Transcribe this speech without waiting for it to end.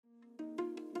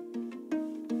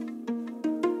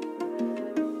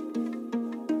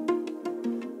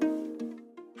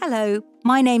Hello,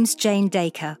 my name's Jane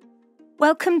Dacre.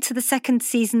 Welcome to the second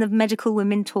season of Medical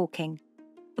Women Talking.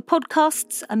 The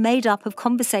podcasts are made up of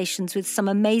conversations with some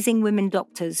amazing women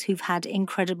doctors who've had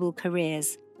incredible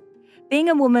careers. Being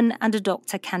a woman and a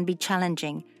doctor can be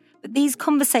challenging, but these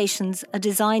conversations are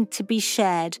designed to be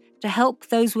shared to help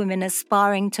those women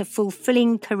aspiring to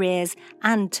fulfilling careers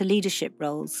and to leadership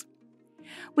roles.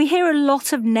 We hear a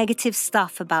lot of negative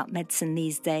stuff about medicine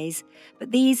these days,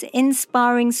 but these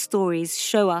inspiring stories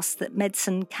show us that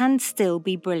medicine can still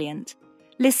be brilliant.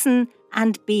 Listen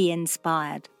and be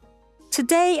inspired.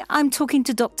 Today, I'm talking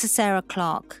to Dr. Sarah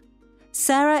Clarke.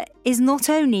 Sarah is not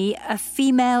only a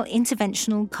female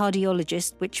interventional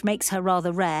cardiologist, which makes her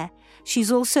rather rare,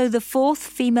 she's also the fourth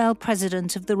female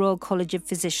president of the Royal College of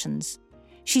Physicians.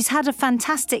 She's had a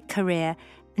fantastic career,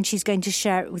 and she's going to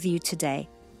share it with you today.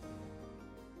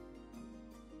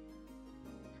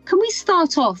 Can we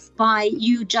start off by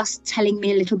you just telling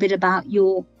me a little bit about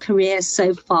your career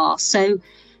so far? So,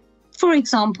 for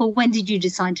example, when did you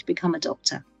decide to become a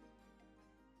doctor?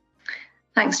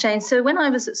 Thanks, Jane. So when I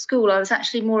was at school, I was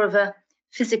actually more of a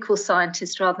physical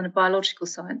scientist rather than a biological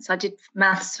science. I did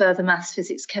maths,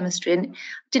 physics, chemistry, and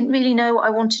didn't really know what I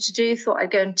wanted to do. Thought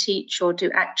I'd go and teach or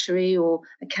do actuary or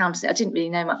accounting. I didn't really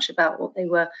know much about what they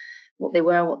were,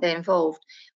 and what they involved.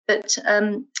 But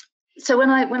so when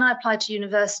I applied to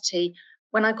university,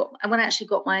 when I actually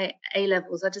got my A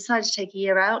levels, I decided to take a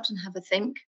year out and have a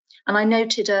think. And I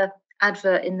noted a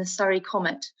advert in the Surrey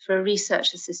Comet for a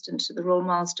research assistant to the Royal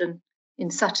Marsden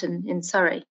in Sutton in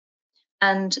Surrey.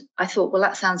 And I thought, well,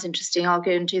 that sounds interesting. I'll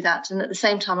go and do that. And at the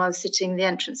same time, I was sitting the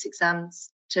entrance exams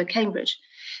to Cambridge.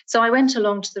 So I went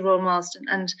along to the Royal Marsden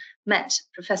and met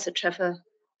Professor Trevor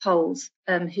Poles,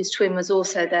 whose twin was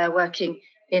also there working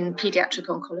in paediatric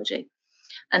oncology.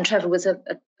 And Trevor was an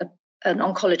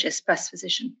oncologist, breast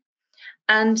physician.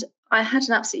 And I had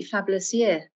an absolutely fabulous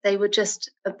year. They were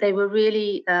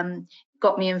really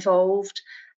got me involved.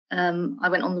 I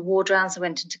went on the ward rounds, I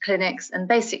went into clinics, and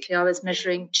basically I was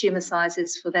measuring tumour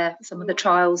sizes for some of the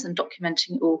trials and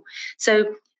documenting it all.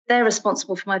 So they're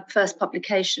responsible for my first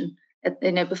publication,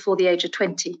 before the age of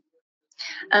 20.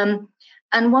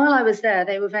 And while I was there,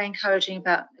 they were very encouraging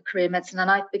about a career in medicine, and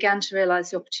I began to realise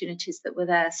the opportunities that were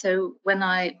there. So when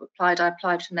I applied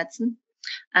for medicine,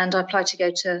 and I applied to go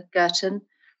to Girton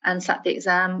and sat the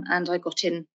exam, and I got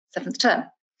in 7th term.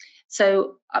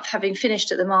 So having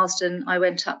finished at the Marsden, I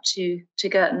went up to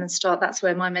Girton and that's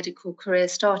where my medical career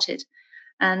started.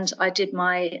 And I did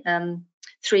my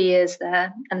 3 years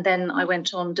there. And then I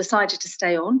decided to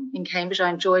stay on in Cambridge. I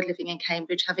enjoyed living in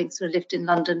Cambridge, having sort of lived in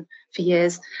London for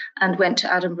years, and went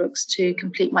to Adam Brooks to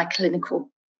complete my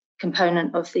clinical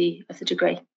component of the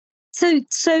degree. So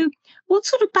what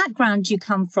sort of background do you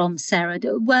come from, Sarah?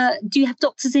 Do you have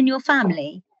doctors in your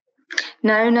family?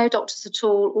 No doctors at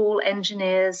all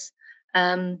engineers.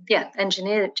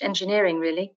 Engineering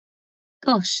really.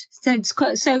 Gosh, so it's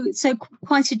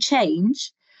quite a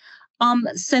change.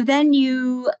 So then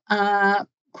you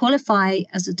qualify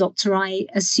as a doctor, I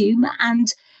assume, and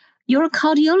you're a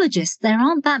cardiologist. There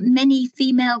aren't that many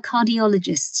female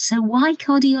cardiologists. So why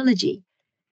cardiology?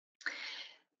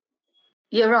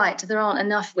 You're right. There aren't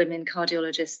enough women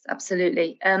cardiologists.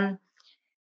 Absolutely.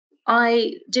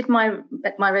 I did my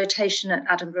rotation at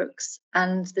Adam Brooks,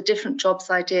 and the different jobs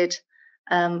I did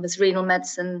was renal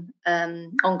medicine,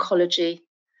 oncology,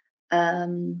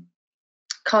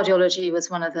 cardiology was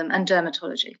one of them, and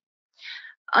dermatology.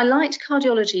 I liked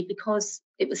cardiology because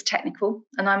it was technical,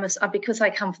 and because I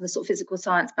come from the sort of physical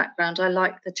science background, I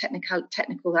like the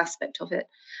technical aspect of it.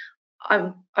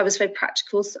 I was very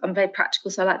practical. I'm very practical,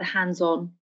 so I like the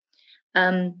hands-on.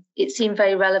 It seemed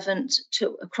very relevant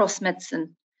across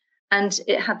medicine, and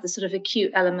it had the sort of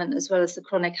acute element as well as the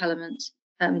chronic element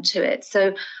to it.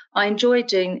 So I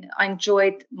enjoyed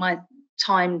my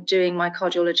time doing my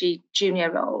cardiology junior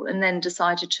role, and then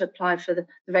decided to apply for the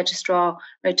registrar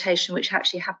rotation, which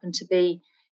actually happened to be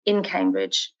in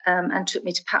Cambridge, and took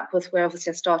me to Papworth, where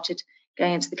obviously I started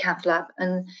going into the cath lab,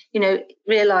 and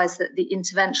realised that the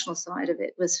interventional side of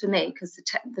it was for me, because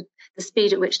the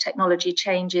speed at which technology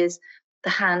changes, the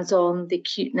hands-on, the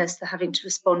acuteness, the having to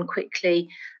respond quickly,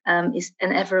 is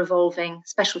an ever-evolving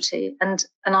specialty, and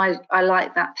I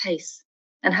like that pace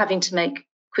and having to make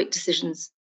quick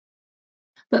decisions.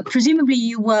 But presumably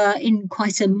you were in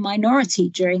quite a minority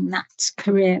during that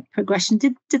career progression.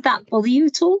 Did that bother you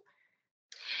at all?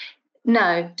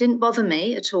 No, didn't bother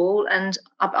me at all. And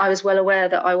I was well aware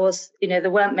that there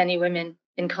weren't many women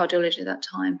in cardiology at that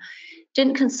time.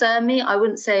 Didn't concern me. I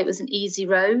wouldn't say it was an easy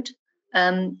road.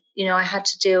 I had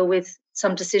to deal with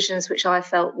some decisions which I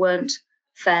felt weren't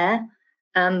fair.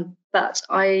 But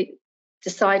I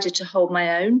decided to hold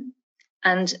my own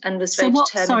and was very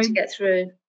determined to get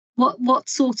through. What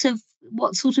sort of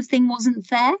thing wasn't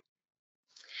there?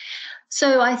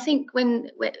 So I think when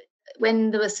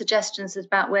there were suggestions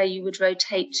about where you would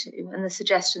rotate to, and the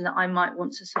suggestion that I might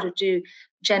want to sort of do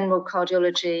general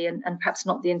cardiology and perhaps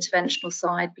not the interventional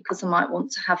side, because I might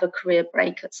want to have a career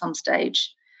break at some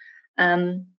stage.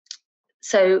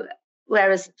 So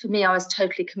whereas for me, I was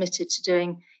totally committed to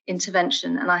doing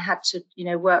intervention, and I had to,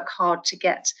 work hard to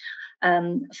get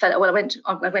I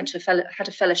had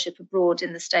a fellowship abroad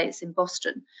in the States, in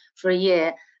Boston, for a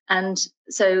year. And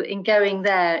so in going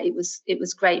there, it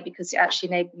was great because it actually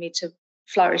enabled me to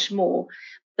flourish more.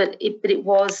 But it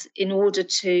was in order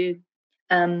to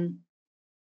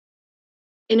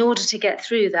get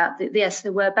through that, yes,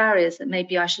 there were barriers that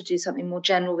maybe I should do something more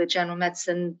general with general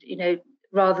medicine,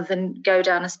 rather than go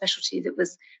down a specialty that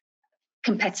was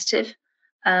competitive,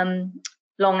 long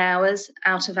hours,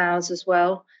 out of hours as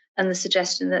well. And the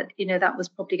suggestion that, that was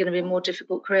probably going to be a more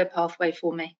difficult career pathway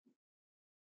for me.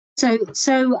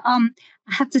 So I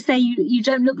have to say, you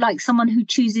don't look like someone who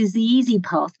chooses the easy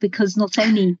path, because not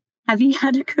only have you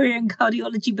had a career in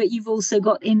cardiology, but you've also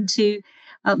got into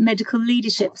medical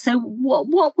leadership. So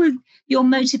what were your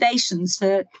motivations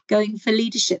for going for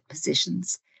leadership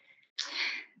positions?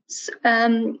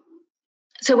 So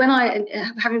when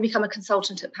having become a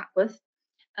consultant at Papworth,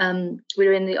 we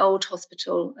were in the old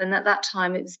hospital, and at that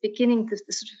time it was beginning the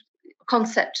sort of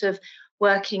concept of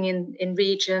working in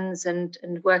regions and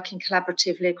working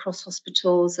collaboratively across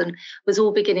hospitals, and was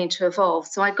all beginning to evolve.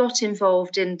 So I got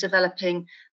involved in developing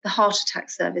the heart attack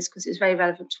service because it was very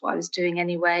relevant to what I was doing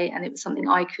anyway, and it was something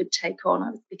I could take on.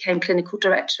 I became clinical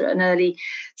director at an early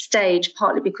stage,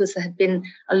 partly because there had been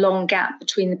a long gap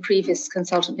between the previous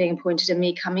consultant being appointed and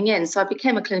me coming in. So I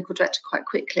became a clinical director quite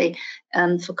quickly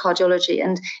for cardiology,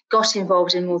 and got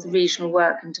involved in more the regional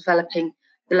work and developing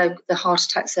the heart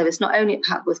attack service, not only at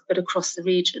Papworth, but across the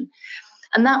region.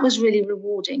 And that was really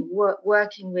rewarding,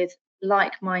 working with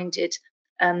like-minded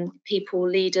people,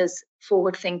 leaders,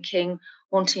 forward-thinking,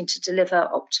 wanting to deliver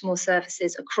optimal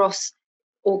services across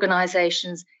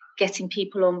organisations, getting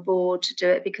people on board to do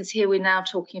it, because here we're now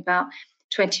talking about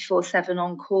 24/7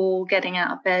 on call, getting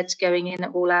out of bed, going in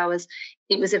at all hours.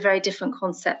 It was a very different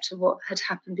concept to what had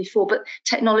happened before. But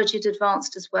technology had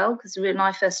advanced as well, because when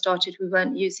I first started, we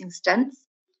weren't using stents.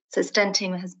 So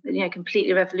stenting has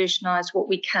completely revolutionised what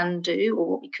we can do, or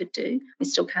what we could do. We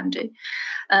still can do.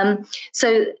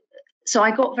 So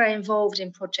I got very involved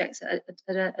in projects at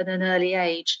an early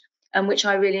age, which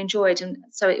I really enjoyed. And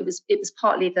so it was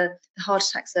partly the heart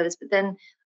attack service, but then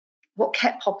what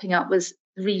kept popping up was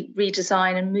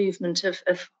redesign and movement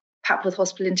of Papworth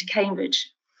Hospital into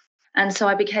Cambridge. And so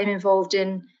I became involved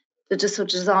in the sort of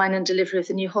design and delivery of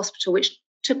the new hospital, which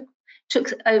took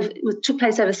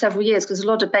place over several years, because a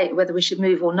lot of debate whether we should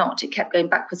move or not. It kept going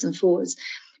backwards and forwards.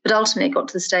 But ultimately, it got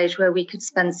to the stage where we could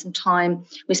spend some time.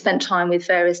 We spent time with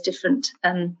various different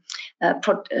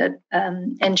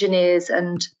engineers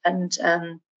and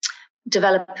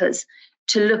developers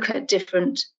to look at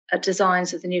different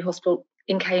designs of the new hospital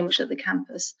in Cambridge at the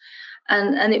campus.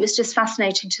 And it was just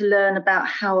fascinating to learn about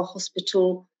how a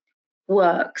hospital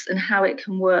works and how it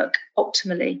can work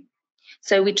optimally.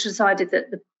 So we decided that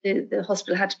the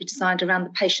hospital had to be designed around the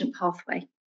patient pathway.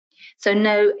 So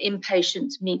no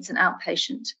inpatient meets an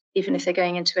outpatient, even if they're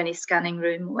going into any scanning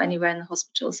room or anywhere in the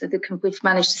hospital. So we've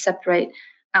managed to separate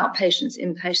outpatients,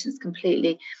 inpatients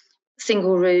completely.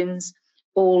 Single rooms,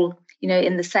 all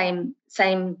in the same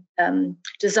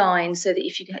design, so that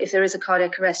if there is a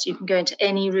cardiac arrest, you can go into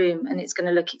any room and it's going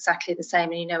to look exactly the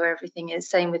same, and you know where everything is.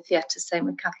 Same with theatres, same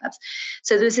with cath labs.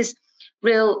 So there was this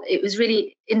it was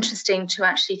really interesting to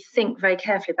actually think very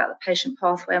carefully about the patient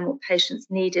pathway and what patients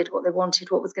needed, what they wanted,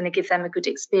 what was going to give them a good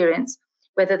experience,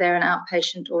 whether they're an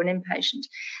outpatient or an inpatient.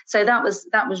 So that was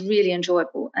really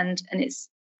enjoyable, and it's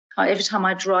every time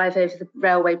I drive over the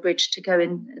railway bridge to go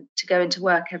into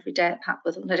work every day at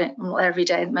Papworth. Not every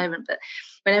day at the moment, but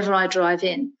whenever I drive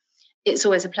in, it's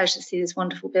always a pleasure to see this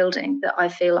wonderful building that I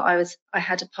feel I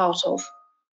had a part of,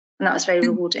 and that was very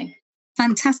rewarding.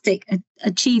 Fantastic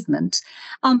achievement.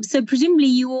 So presumably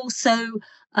you also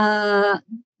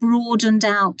broadened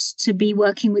out to be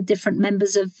working with different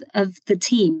members of the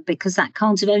team, because that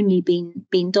can't have only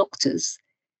been doctors.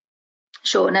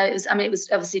 Sure. No, it was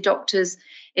obviously doctors.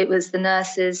 It was the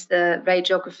nurses, the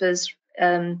radiographers,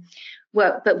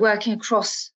 but working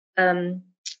across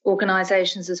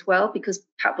organisations as well, because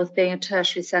Papworth, being a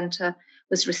tertiary centre,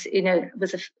 was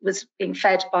being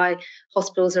fed by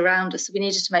hospitals around us. So we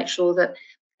needed to make sure that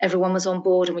everyone was on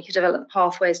board and we could develop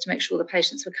pathways to make sure the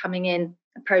patients were coming in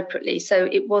appropriately. So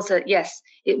it was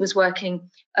it was working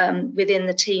within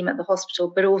the team at the hospital,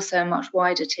 but also a much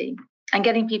wider team. And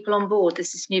getting people on board,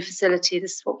 this is new facility,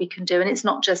 this is what we can do. And it's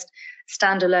not just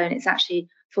standalone, it's actually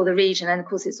for the region. And of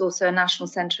course, it's also a national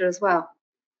centre as well.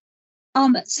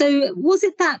 So was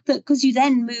it that because you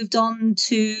then moved on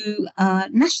to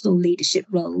national leadership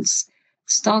roles,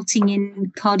 starting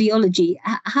in cardiology?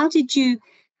 How did you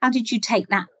take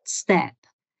that step?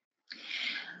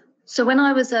 So when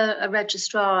I was a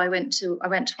registrar, I went to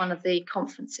one of the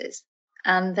conferences,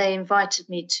 and they invited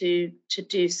me to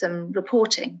do some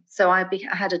reporting. So I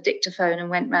had a dictaphone and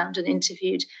went round and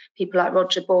interviewed people like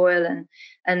Roger Boyle,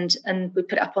 and we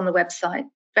put it up on the website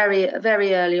very,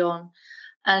 very early on,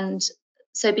 and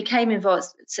so became involved,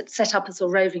 set up as a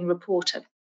roving reporter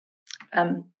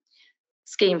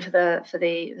scheme for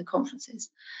the conferences.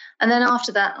 And then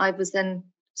after that, I was then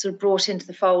sort of brought into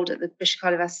the fold at the British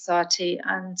Cardiovascular Society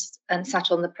and sat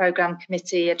on the programme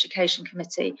committee, education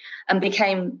committee, and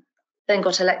then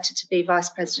got elected to be vice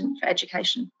president for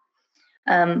education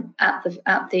at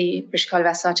the British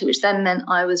Cardiovascular Society, which then meant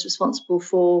I was responsible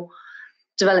for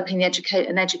developing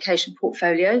an education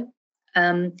portfolio,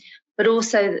 but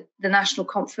also the national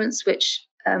conference, which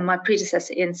my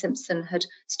predecessor Ian Simpson had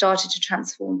started to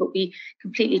transform, but we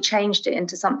completely changed it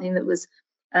into something that was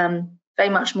very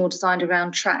much more designed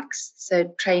around tracks. So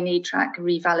trainee track,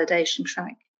 revalidation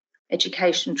track,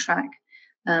 education track,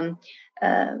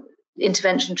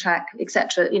 intervention track,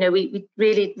 etc. We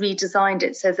really redesigned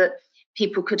it so that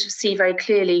people could see very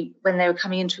clearly when they were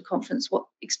coming into a conference what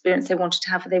experience they wanted to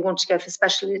have, whether they wanted to go for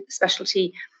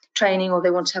specialty training or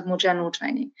they wanted to have more general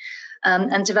training.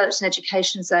 And developed an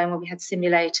education zone where we had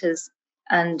simulators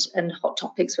and hot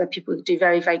topics where people could do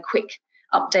very, very quick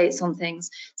updates on things.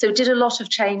 So we did a lot of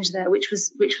change there, which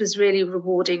was really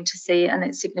rewarding to see, and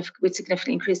we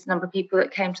significantly increased the number of people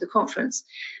that came to the conference,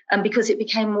 because it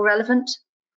became more relevant.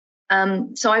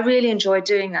 So I really enjoyed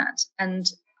doing that. And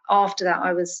after that,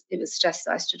 it was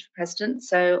suggested I stood for president.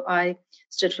 So I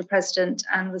stood for president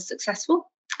and was successful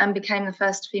and became the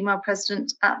first female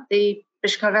president at the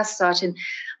British Cardiovascular Society. And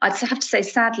I'd have to say,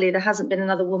 sadly, there hasn't been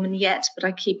another woman yet, but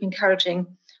I keep encouraging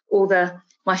all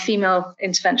my female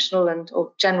interventional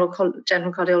or general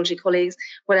cardiology colleagues,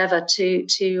 whatever, to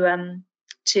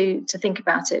think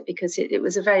about it, because it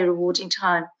was a very rewarding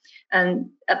time. And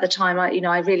at the time,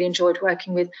 I really enjoyed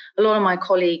working with a lot of my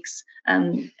colleagues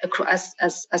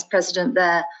as president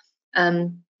there,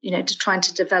 to trying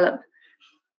to develop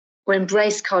or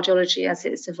embrace cardiology as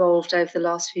it's evolved over the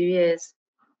last few years.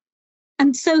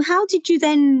 And so how did you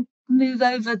then move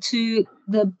over to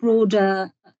the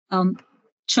broader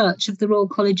church of the Royal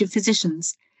College of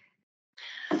Physicians?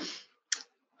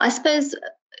 I suppose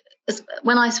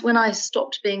when I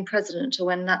stopped being president, or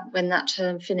when that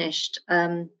term finished,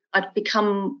 I'd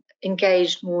become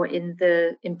engaged more in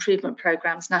the improvement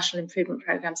programs, national improvement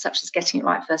programs, such as Getting It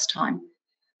Right First Time.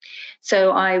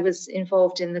 So I was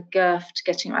involved in the GIRFT,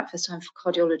 Getting It Right First Time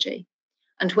for cardiology,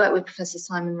 and worked with Professor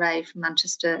Simon Ray from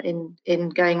Manchester in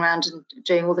going around and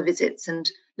doing all the visits and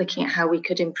looking at how we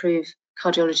could improve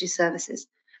cardiology services.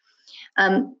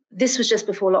 This was just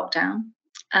before lockdown.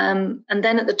 And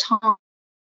then at the time,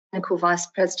 clinical vice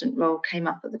president role came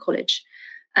up at the college.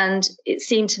 And it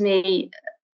seemed to me,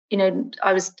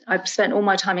 I've spent all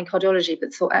my time in cardiology,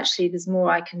 but thought actually there's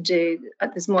more I can do,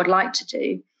 there's more I'd like to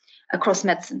do across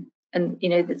medicine. And,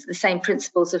 the same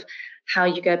principles of how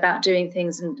you go about doing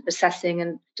things and assessing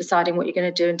and deciding what you're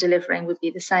going to do and delivering would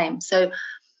be the same. So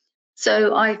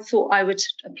I thought I would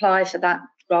apply for that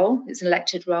role. It's an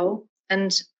elected role.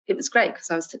 And it was great because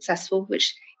I was successful,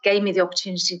 which gave me the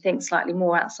opportunity to think slightly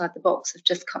more outside the box of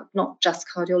not just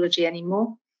cardiology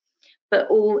anymore, but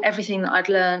everything that I'd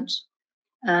learned,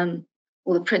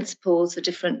 all the principles, the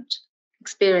different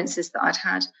experiences that I'd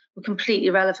had were completely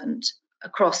relevant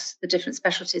across the different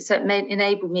specialties. So it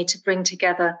enable me to bring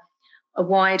together a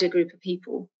wider group of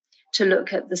people to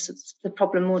look at the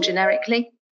problem more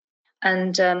generically.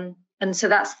 And so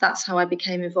that's how I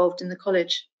became involved in the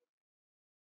college.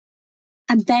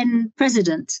 And then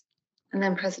president. And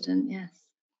then president, yes.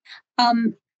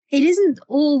 It isn't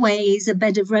always a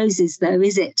bed of roses, though,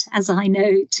 is it? As I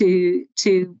know to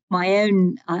my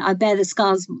own, I bear the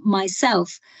scars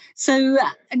myself. So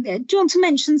do you want to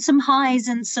mention some highs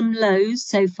and some lows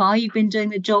so far? You've been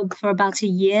doing the job for about a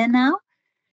year now.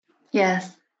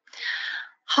 Yes.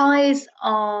 Highs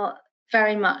are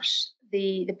very much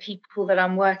the people that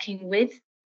I'm working with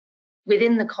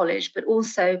within the college, but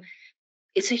also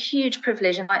it's a huge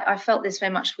privilege. And I felt this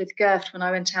very much with GIRFT when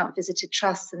I went out and visited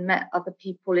trusts and met other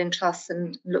people in trusts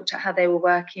and looked at how they were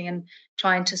working and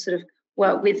trying to sort of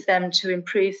work with them to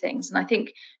improve things. And I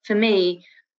think for me,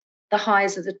 the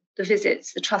highs are the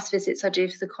visits, the trust visits I do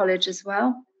for the college as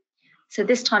well. So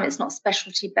this time it's not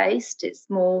specialty based, it's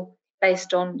more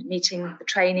based on meeting the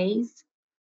trainees,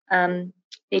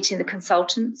 meeting the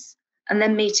consultants, and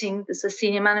then meeting the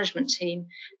senior management team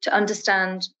to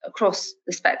understand across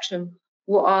the spectrum,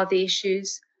 what are the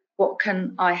issues, what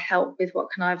can I help with, what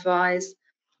can I advise,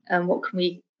 what can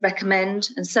we recommend,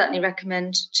 and certainly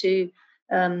recommend to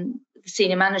the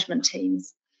senior management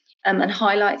teams, and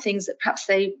highlight things that perhaps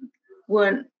they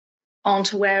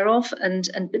aren't aware of and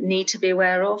but need to be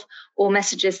aware of, or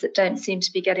messages that don't seem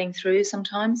to be getting through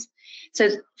sometimes. So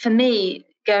for me,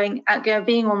 being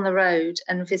on the road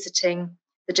and visiting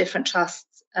the different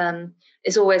trusts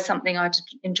is always something I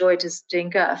enjoyed as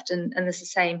doing GERFT, and it's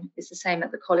the same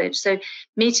at the college. So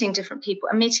meeting different people,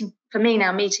 and meeting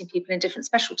people in different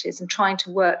specialties and trying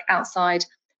to work outside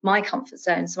my comfort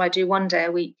zone. So I do 1 day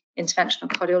a week interventional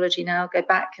cardiology now, go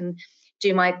back and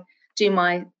do my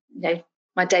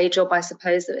my day job, I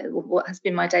suppose, what has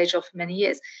been my day job for many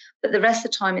years. But the rest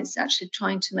of the time, it's actually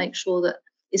trying to make sure that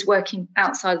it's working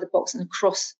outside of the box and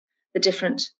across the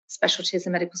different specialties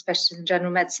and medical specialties in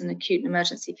general medicine, acute and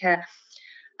emergency care.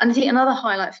 And I think another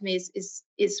highlight for me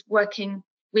is working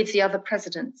with the other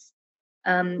presidents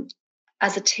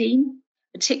as a team,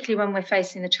 particularly when we're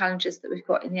facing the challenges that we've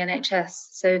got in the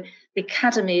NHS. So the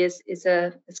academy is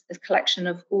a collection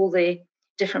of all the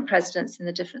different presidents in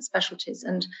the different specialties,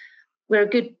 and we're a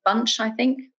good bunch, I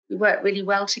think. We work really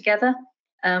well together.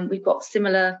 We've got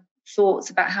similar thoughts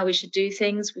about how we should do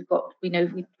things. We're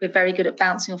very good at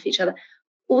bouncing off each other,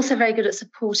 also very good at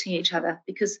supporting each other,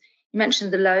 because you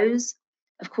mentioned the lows.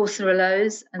 Of course, there are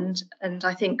lows, and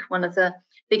I think one of the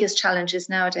biggest challenges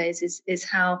nowadays is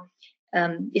how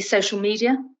is social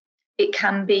media. It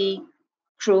can be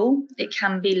cruel, it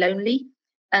can be lonely,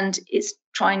 and it's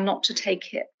trying not to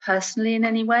take it personally in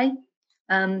any way.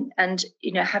 And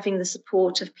having the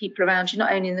support of people around you,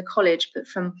 not only in the college, but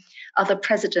from other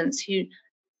presidents who,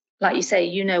 like you say,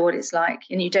 what it's like,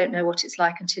 and you don't know what it's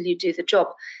like until you do the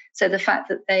job. So the fact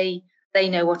that they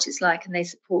know what it's like and they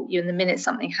support you, and the minute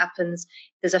something happens,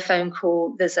 there's a phone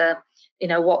call, there's a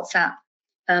WhatsApp,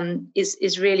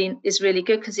 is really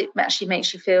good, because it actually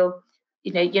makes you feel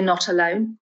you're not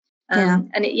alone.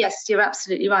 And yes, you're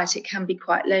absolutely right. It can be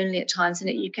quite lonely at times, and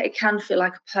it can feel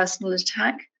like a personal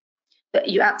attack. But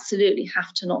you absolutely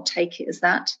have to not take it as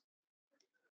that.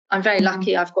 I'm very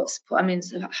lucky. I've got support.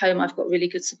 At home, I've got really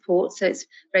good support. So it's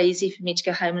very easy for me to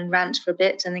go home and rant for a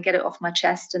bit and then get it off my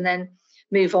chest and then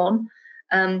move on.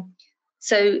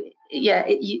 It's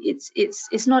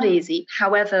not easy.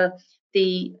 However,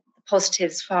 the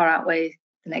positives far outweigh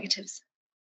the negatives.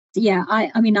 Yeah,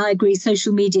 I agree.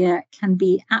 Social media can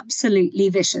be absolutely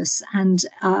vicious, and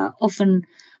often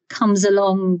comes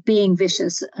along being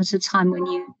vicious at a time when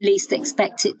you least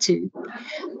expect it to.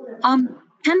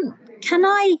 Can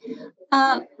I?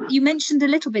 You mentioned a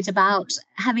little bit about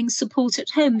having support at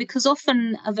home, because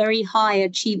often a very high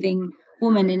achieving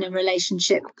woman in a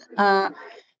relationship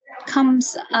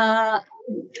comes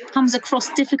across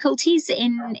difficulties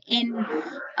in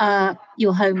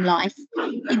your home life.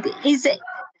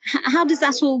 How does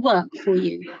that all work for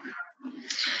you?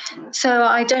 So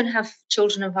I don't have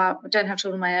children of my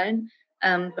own,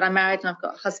 but I'm married and I've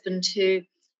got a husband who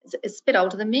is a bit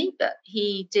older than me, but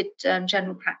he did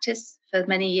general practice for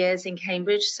many years in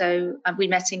Cambridge. So we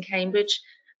met in Cambridge,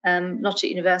 not at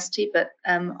university, but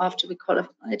after we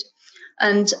qualified.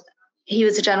 And he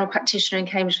was a general practitioner in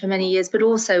Cambridge for many years, but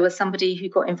also was somebody who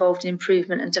got involved in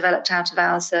improvement and developed out of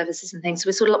hours services and things. So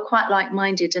we're sort of quite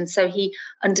like-minded. And so he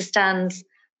understands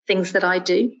things that I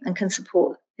do and can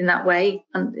support in that way,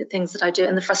 and things that I do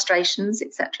and the frustrations,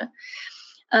 etc.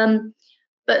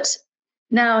 But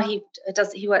now he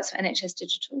works for NHS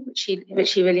Digital, which he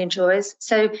really enjoys.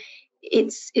 So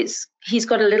he's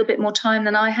got a little bit more time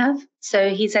than I have. So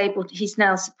he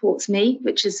now supports me,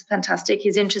 which is fantastic.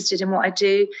 He's interested in what I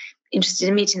do, interested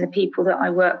in meeting the people that I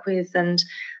work with, and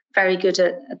very good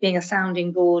at being a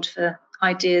sounding board for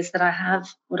ideas that I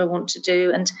have, what I want to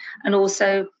do, and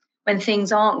also when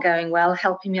things aren't going well,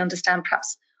 helping me understand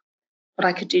perhaps what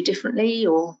I could do differently,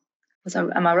 or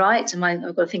am I right?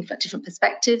 I've got to think about different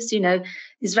perspectives.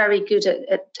 He's very good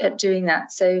at doing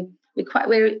that. So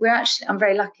I'm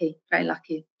very lucky,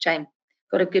 Jane.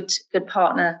 Got a good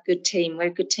partner, good team. We're a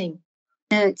good team.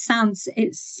 It sounds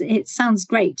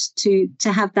great to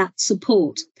have that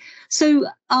support. So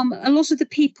a lot of the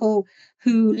people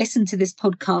who listen to this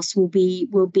podcast will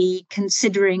be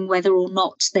considering whether or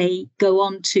not they go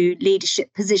on to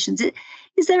leadership positions.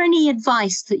 Is there any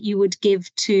advice that you would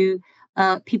give to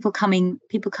people coming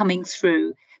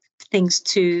through, things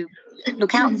to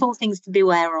look out for, things to be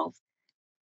aware of?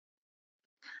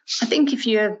 I think if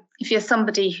you're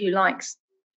somebody who likes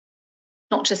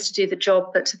not just to do the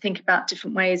job, but to think about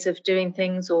different ways of doing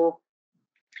things or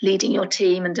leading your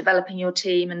team and developing your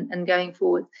team and going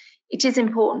forward, it is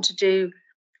important to do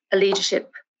a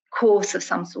leadership course of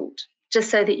some sort, just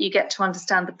so that you get to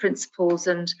understand the principles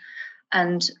and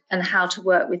how to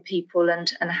work with people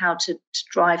and how to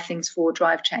drive things forward,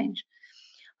 drive change.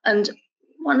 And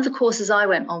one of the courses I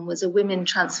went on was a Women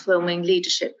Transforming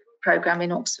Leadership program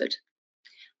in Oxford.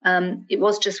 It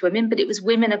was just women, but it was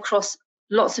women across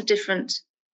lots of different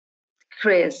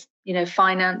careers,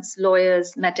 finance,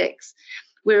 lawyers, medics.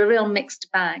 We're a real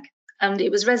mixed bag. And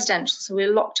it was residential, so we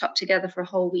were locked up together for a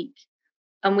whole week.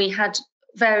 And we had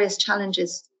various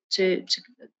challenges to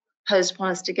posed upon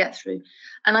us to get through.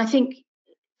 And I think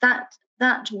that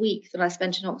week that I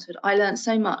spent in Oxford, I learned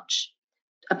so much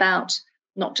about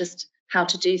not just how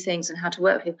to do things and how to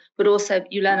work with people, but also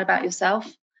you learn about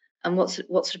yourself and what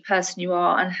sort of person you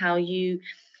are and how you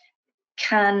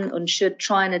can and should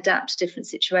try and adapt to different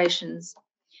situations.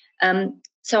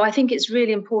 So I think it's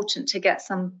really important to get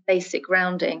some basic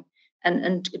grounding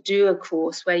and do a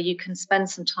course where you can spend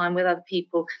some time with other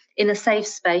people in a safe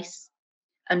space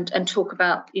and talk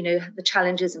about, the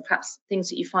challenges and perhaps things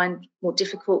that you find more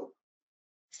difficult,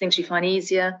 things you find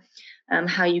easier,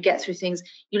 how you get through things.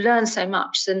 You learn so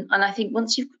much. And I think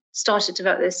once you've started to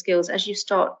develop those skills, as you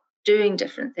start doing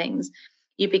different things,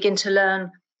 you begin to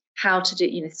learn how to do,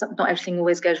 not everything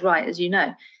always goes right, as you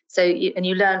know. So,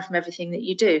 you learn from everything that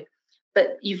you do,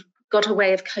 but you've got a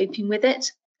way of coping with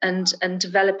it and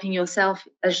developing yourself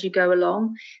as you go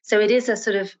along. So it is a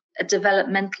sort of a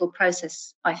developmental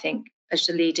process, I think, as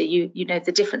a leader.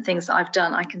 The different things that I've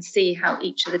done, I can see how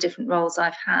each of the different roles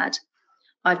I've had,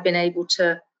 I've been able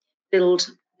to build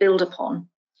upon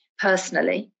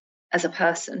personally as a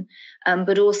person,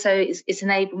 but also it's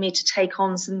enabled me to take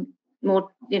on some more,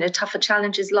 tougher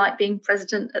challenges like being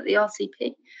president at the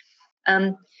RCP.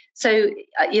 So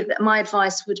my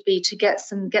advice would be to get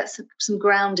some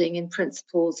grounding in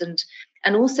principles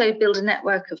and also build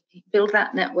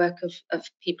that network of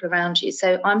people around you.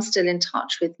 So I'm still in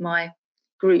touch with my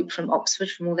group from Oxford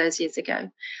from all those years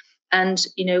ago. And,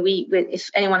 we if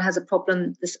anyone has a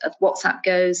problem, WhatsApp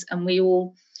goes and we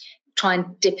all try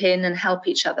and dip in and help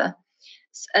each other.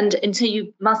 And until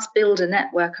you must build a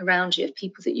network around you of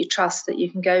people that you trust that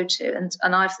you can go to. And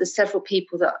there's several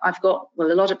people that I've got, a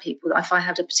lot of people that if I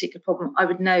had a particular problem, I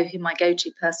would know who my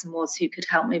go-to person was who could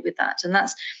help me with that. And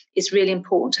it's really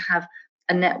important to have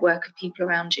a network of people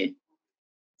around you.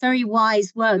 Very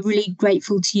wise words. Really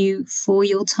grateful to you for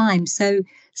your time. So,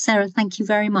 Sarah, thank you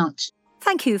very much.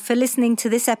 Thank you for listening to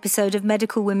this episode of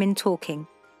Medical Women Talking.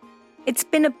 It's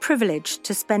been a privilege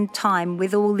to spend time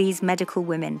with all these medical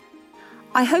women.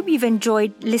 I hope you've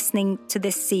enjoyed listening to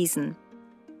this season.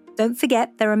 Don't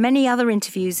forget, there are many other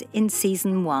interviews in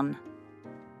season 1.